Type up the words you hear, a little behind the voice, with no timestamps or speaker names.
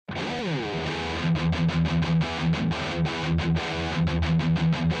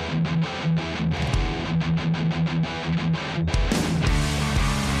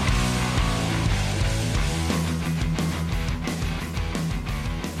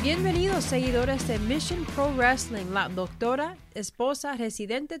Bienvenidos seguidores de Mission Pro Wrestling, la doctora, esposa,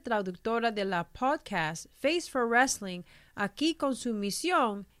 residente traductora de la podcast Face for Wrestling, aquí con su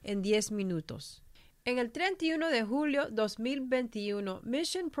misión en 10 minutos. En el 31 de julio 2021,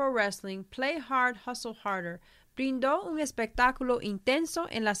 Mission Pro Wrestling Play Hard, Hustle Harder brindó un espectáculo intenso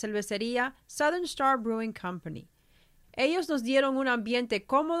en la cervecería Southern Star Brewing Company. Ellos nos dieron un ambiente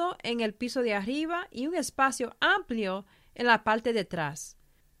cómodo en el piso de arriba y un espacio amplio en la parte de atrás.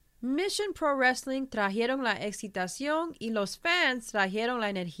 Mission Pro Wrestling trajeron la excitación y los fans trajeron la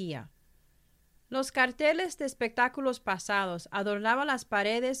energía. Los carteles de espectáculos pasados adornaban las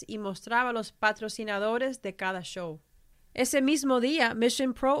paredes y mostraban los patrocinadores de cada show. Ese mismo día,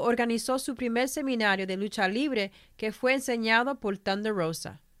 Mission Pro organizó su primer seminario de lucha libre que fue enseñado por Thunder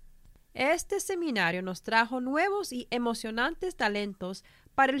Rosa. Este seminario nos trajo nuevos y emocionantes talentos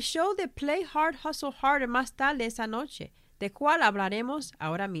para el show de Play Hard, Hustle Harder más tarde esa noche, de cual hablaremos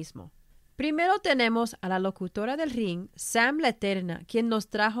ahora mismo. Primero tenemos a la locutora del ring, Sam la Eterna, quien nos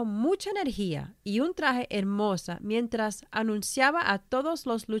trajo mucha energía y un traje hermosa mientras anunciaba a todos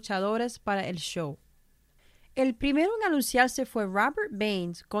los luchadores para el show. El primero en anunciarse fue Robert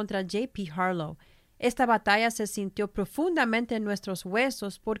Baines contra J.P. Harlow. Esta batalla se sintió profundamente en nuestros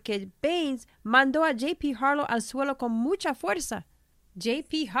huesos porque Baines mandó a J.P. Harlow al suelo con mucha fuerza.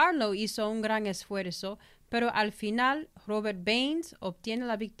 J.P. Harlow hizo un gran esfuerzo, pero al final Robert Baines obtiene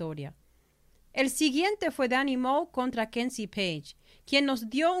la victoria. El siguiente fue Danny Moe contra Kenzie Page, quien nos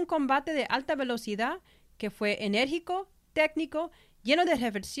dio un combate de alta velocidad que fue enérgico, técnico, lleno de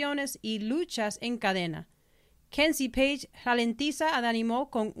reversiones y luchas en cadena. Kenzie Page ralentiza a Danny Moe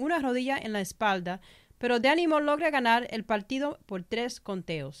con una rodilla en la espalda, pero Danny Moe logra ganar el partido por 3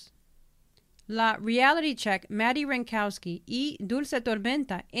 conteos. La Reality Check, Maddie Rankowski y Dulce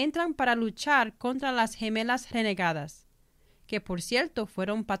Tormenta entran para luchar contra las Gemelas Renegadas, que por cierto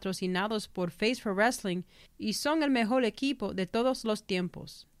fueron patrocinados por Face for Wrestling y son el mejor equipo de todos los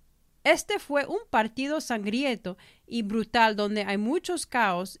tiempos. Este fue un partido sangriento y brutal donde hay muchos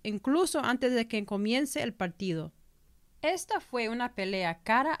caos, incluso antes de que comience el partido. Esta fue una pelea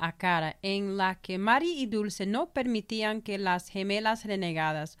cara a cara en la que Mari y Dulce no permitían que las Gemelas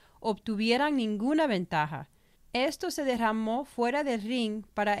Renegadas obtuvieran ninguna ventaja. Esto se derramó fuera del ring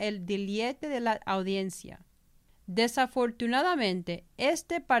para el deleite de la audiencia. Desafortunadamente,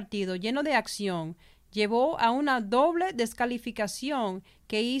 este partido lleno de acción llevó a una doble descalificación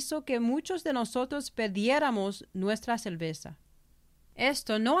que hizo que muchos de nosotros perdiéramos nuestra cerveza.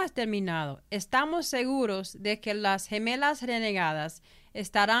 Esto no ha terminado. Estamos seguros de que las Gemelas Renegadas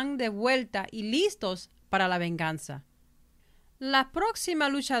estarán de vuelta y listos para la venganza. Las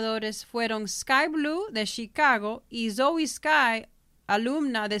próximas luchadores fueron Sky Blue de Chicago y Zoe Sky,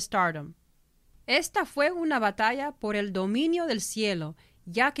 alumna de Stardom. Esta fue una batalla por el dominio del cielo,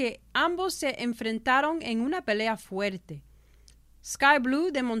 ya que ambos se enfrentaron en una pelea fuerte. Sky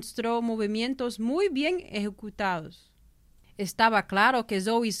Blue demostró movimientos muy bien ejecutados. Estaba claro que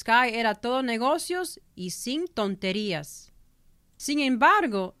Zoe Sky era todo negocios y sin tonterías. Sin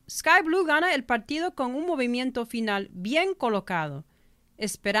embargo, Sky Blue gana el partido con un movimiento final bien colocado.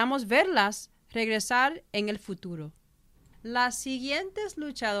 Esperamos verlas regresar en el futuro. Las siguientes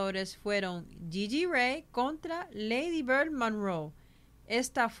luchadores fueron Gigi Ray contra Lady Bird Monroe.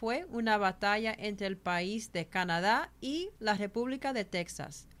 Esta fue una batalla entre el país de Canadá y la República de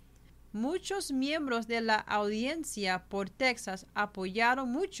Texas. Muchos miembros de la audiencia por Texas apoyaron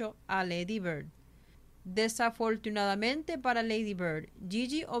mucho a Lady Bird. Desafortunadamente para Lady Bird,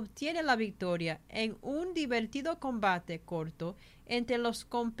 Gigi obtiene la victoria en un divertido combate corto entre los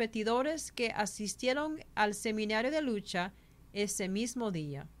competidores que asistieron al seminario de lucha ese mismo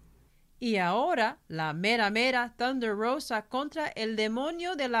día. Y ahora, la mera Thunder Rosa contra el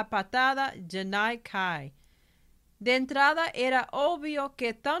demonio de la patada, Janai Kai. De entrada era obvio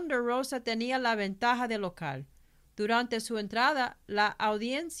que Thunder Rosa tenía la ventaja de local. Durante su entrada, la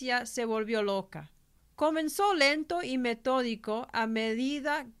audiencia se volvió loca. Comenzó lento y metódico a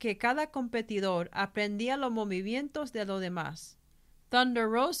medida que cada competidor aprendía los movimientos de los demás. Thunder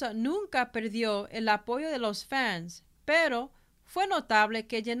Rosa nunca perdió el apoyo de los fans, pero fue notable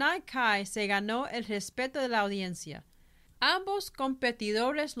que Janai Kai se ganó el respeto de la audiencia. Ambos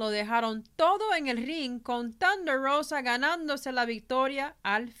competidores lo dejaron todo en el ring con Thunder Rosa ganándose la victoria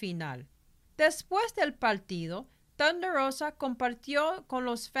al final. Después del partido, Thunder Rosa compartió con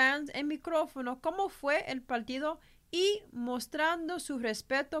los fans en micrófono cómo fue el partido y mostrando su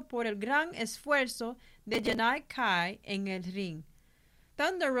respeto por el gran esfuerzo de Janai Kai en el ring.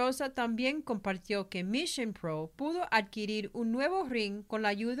 Thunder Rosa también compartió que Mission Pro pudo adquirir un nuevo ring con la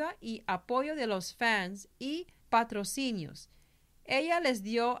ayuda y apoyo de los fans y patrocinios. ella les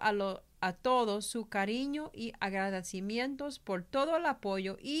dio a todos su cariño y agradecimientos por todo el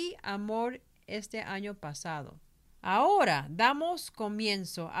apoyo y amor este año pasado. Ahora damos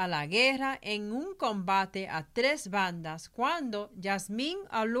comienzo a la guerra en un combate a 3 bandas cuando Jasmine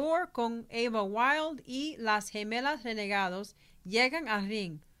Allure con Ava Wild y las gemelas Renegados llegan al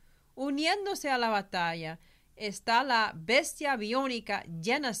ring. Uniéndose a la batalla está la bestia biónica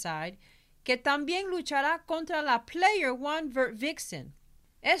Genocide, que también luchará contra la Player One Vert Vixen.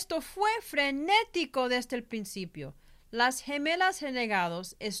 Esto fue frenético desde el principio. Las gemelas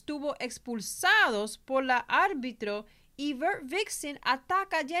Renegados estuvo expulsados por la árbitro y Vert Vixen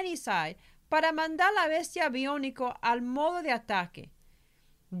ataca a Genocide para mandar la bestia biónico al modo de ataque.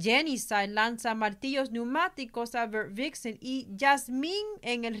 Genocide lanza martillos neumáticos a Vert Vixen y Jasmine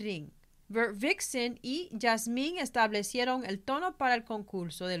en el ring. Vert Vixen y Jasmine establecieron el tono para el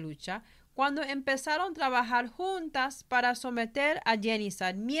concurso de lucha cuando empezaron a trabajar juntas para someter a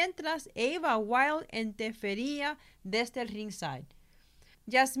Genocide mientras Ava Wild interfería desde el ringside.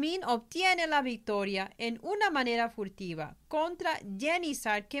 Jasmine obtiene la victoria en una manera furtiva contra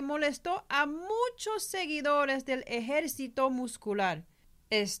Genocide, que molestó a muchos seguidores del ejército muscular.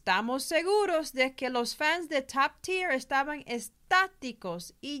 Estamos seguros de que los fans de Top Tier estaban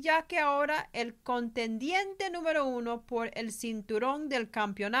estáticos, y ya que ahora el contendiente número 1 por el cinturón del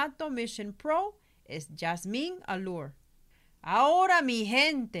campeonato Mission Pro es Jasmine Allure. Ahora, mi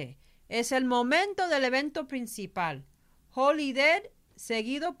gente, es el momento del evento principal. Holly Dead,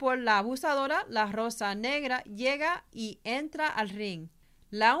 seguido por la abusadora, la Rosa Negra, llega y entra al ring.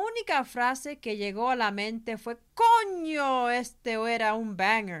 La única frase que llegó a la mente fue «¡Coño! Este era un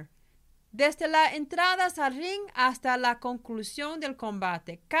banger». Desde las entradas al ring hasta la conclusión del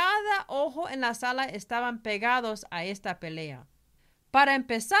combate, cada ojo en la sala estaban pegados a esta pelea. Para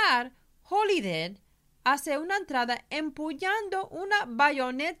empezar, Holly Dead hace una entrada empuñando una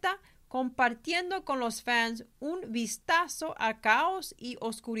bayoneta, compartiendo con los fans un vistazo a caos y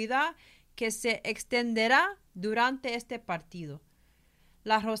oscuridad que se extenderá durante este partido.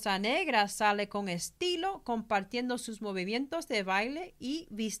 La Rosa Negra sale con estilo, compartiendo sus movimientos de baile y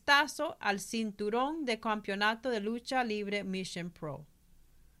vistazo al cinturón de campeonato de lucha libre Mission Pro.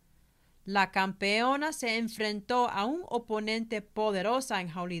 La campeona se enfrentó a un oponente poderosa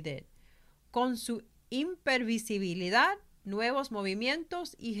en Holly Dead. Con su imprevisibilidad, nuevos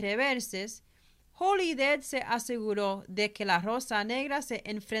movimientos y reverses, Holly Dead se aseguró de que la Rosa Negra se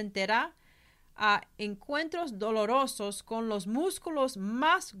enfrentará a encuentros dolorosos con los músculos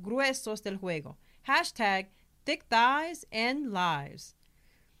más gruesos del juego. #Thick Thighs and Lives.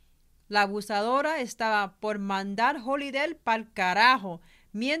 La abusadora estaba por mandar Holly Dead pa'l carajo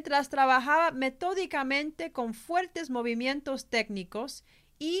mientras trabajaba metódicamente con fuertes movimientos técnicos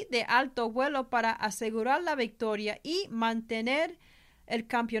y de alto vuelo para asegurar la victoria y mantener el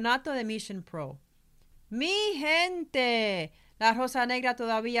campeonato de Mission Pro. ¡Mi gente! La Rosa Negra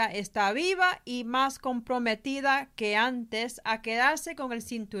todavía está viva y más comprometida que antes a quedarse con el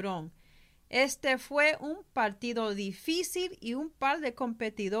cinturón. Este fue un partido difícil y un par de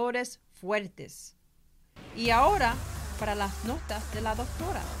competidores fuertes. Y ahora, para las notas de la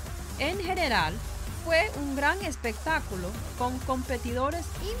doctora. En general, fue un gran espectáculo con competidores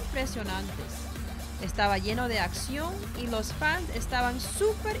impresionantes. Estaba lleno de acción y los fans estaban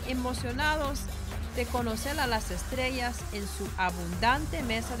súper emocionados de conocer a las estrellas en su abundante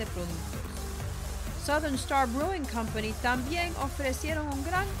mesa de productos. Southern Star Brewing Company también ofrecieron una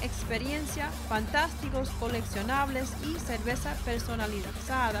gran experiencia, fantásticos coleccionables y cerveza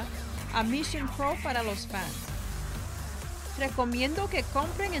personalizada a Mission Pro para los fans. Recomiendo que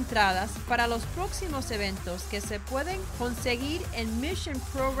compren entradas para los próximos eventos que se pueden conseguir en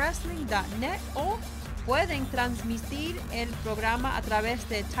missionprowrestling.net o pueden transmitir el programa a través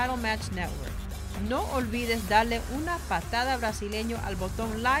de Title Match Network. No olvides darle una patada brasileño al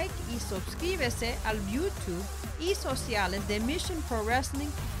botón like y suscríbese al YouTube y sociales de Mission Pro Wrestling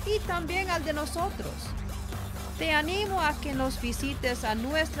y también al de nosotros. Te animo a que nos visites a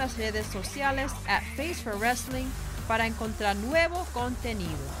nuestras redes sociales @Face4Wrestling para encontrar nuevo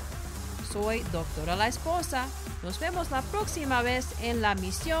contenido. Soy Doctora La Esposa. Nos vemos la próxima vez en La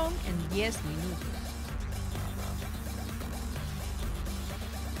Misión en 10 minutos.